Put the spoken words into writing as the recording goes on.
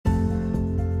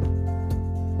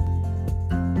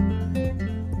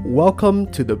Welcome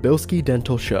to the Bilski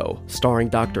Dental Show, starring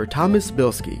Dr. Thomas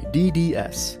Bilski,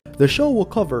 DDS. The show will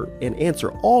cover and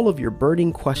answer all of your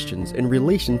burning questions in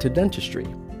relation to dentistry.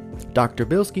 Dr.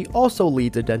 Bilski also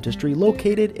leads a dentistry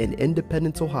located in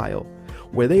Independence, Ohio,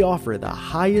 where they offer the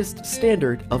highest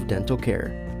standard of dental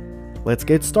care. Let's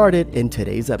get started in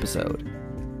today's episode.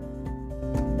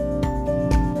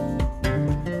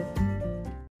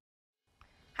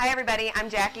 Hi everybody, I'm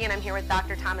Jackie and I'm here with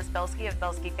Dr. Thomas Bilski of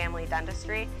Bilski Family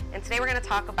Dentistry, and today we're going to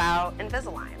talk about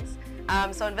Invisaligns.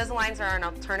 So Invisaligns are an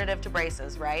alternative to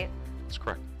braces, right? That's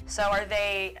correct. So are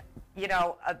they,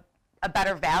 a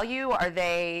better value? Are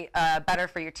they better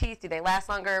for your teeth? Do they last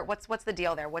longer? What's the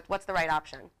deal there? What's the right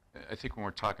option? I think when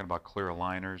we're talking about clear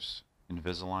aligners,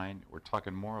 Invisalign, we're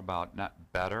talking more about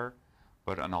not better,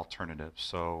 but an alternative.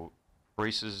 So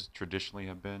braces traditionally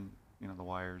have been, the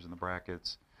wires and the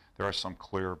brackets. There are some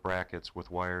clear brackets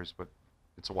with wires, but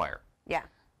it's a wire. Yeah.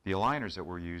 The aligners that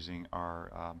we're using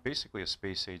are basically a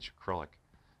space-age acrylic.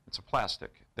 It's a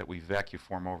plastic that we vacuum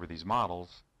form over these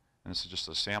models, and this is just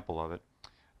a sample of it.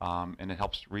 And it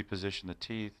helps reposition the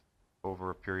teeth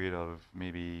over a period of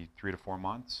maybe 3 to 4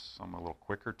 months, some a little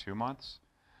quicker, 2 months.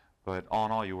 But all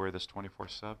in all, you wear this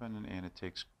 24/7, and it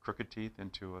takes crooked teeth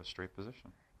into a straight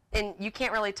position. And you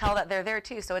can't really tell that they're there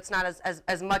too, so it's not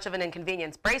as much of an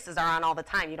inconvenience. Braces are on all the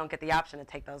time. You don't get the option to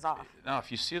take those off. Now, if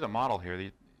you see the model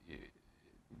here,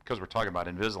 because we're talking about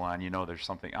Invisalign, there's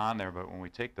something on there, but when we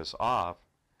take this off,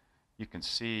 you can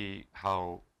see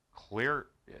how clear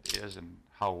it is and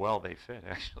how well they fit,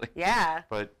 actually. Yeah.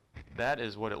 But that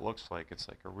is what it looks like. It's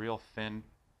like a real thin,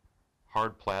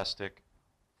 hard plastic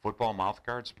football mouth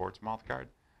guard, sports mouth guard.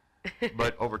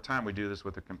 But over time, we do this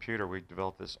with a computer. We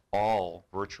develop this all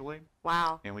virtually.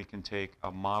 Wow. And we can take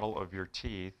a model of your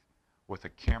teeth with a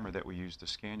camera that we use to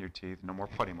scan your teeth. No more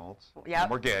putty molds. Yep. No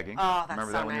more gagging. Oh, that's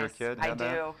Remember so that when you were a nice. kid? I Had do.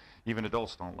 That? Even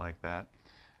adults don't like that.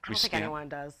 I don't think anyone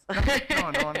does.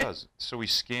 No one does. So we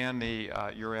scan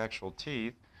your actual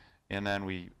teeth, and then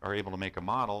we are able to make a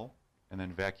model, and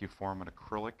then vacuum form an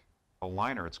acrylic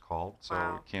aligner, it's called. So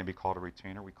Wow. it can be called a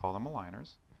retainer. We call them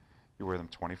aligners. You wear them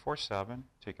 24/7,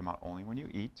 take them out only when you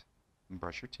eat and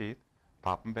brush your teeth,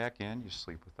 pop them back in, you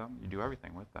sleep with them, you do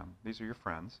everything with them. These are your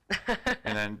friends.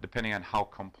 And then depending on how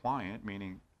compliant,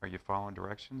 meaning are you following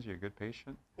directions, you're a good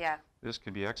patient, Yeah. this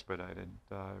can be expedited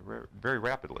very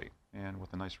rapidly and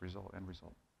with a nice end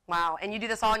result. Wow. And you do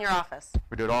this all in your office?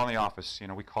 We do it all in the office.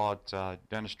 We call it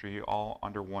dentistry all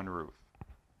under one roof.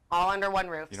 All under one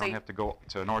roof. You don't have to go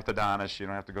to an orthodontist, you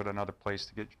don't have to go to another place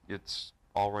to get, it's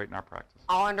all right in our practice.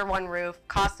 All under one roof,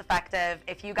 cost effective.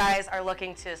 If you guys are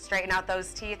looking to straighten out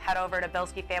those teeth, head over to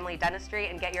Bilski Family Dentistry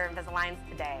and get your Invisaligns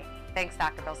today. Thanks,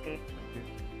 Dr. Bilski. Thank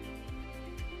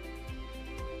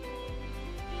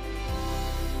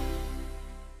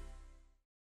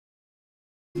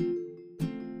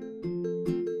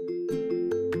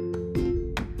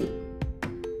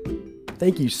you.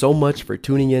 Thank you so much for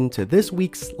tuning in to this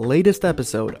week's latest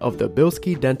episode of the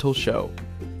Bilski Dental Show.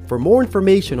 For more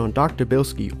information on Dr.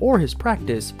 Bilski or his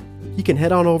practice, you can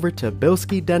head on over to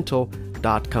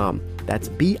bilskidental.com. That's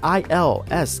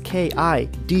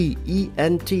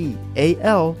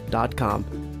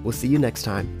BILSKIDENTAL.com. We'll see you next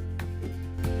time.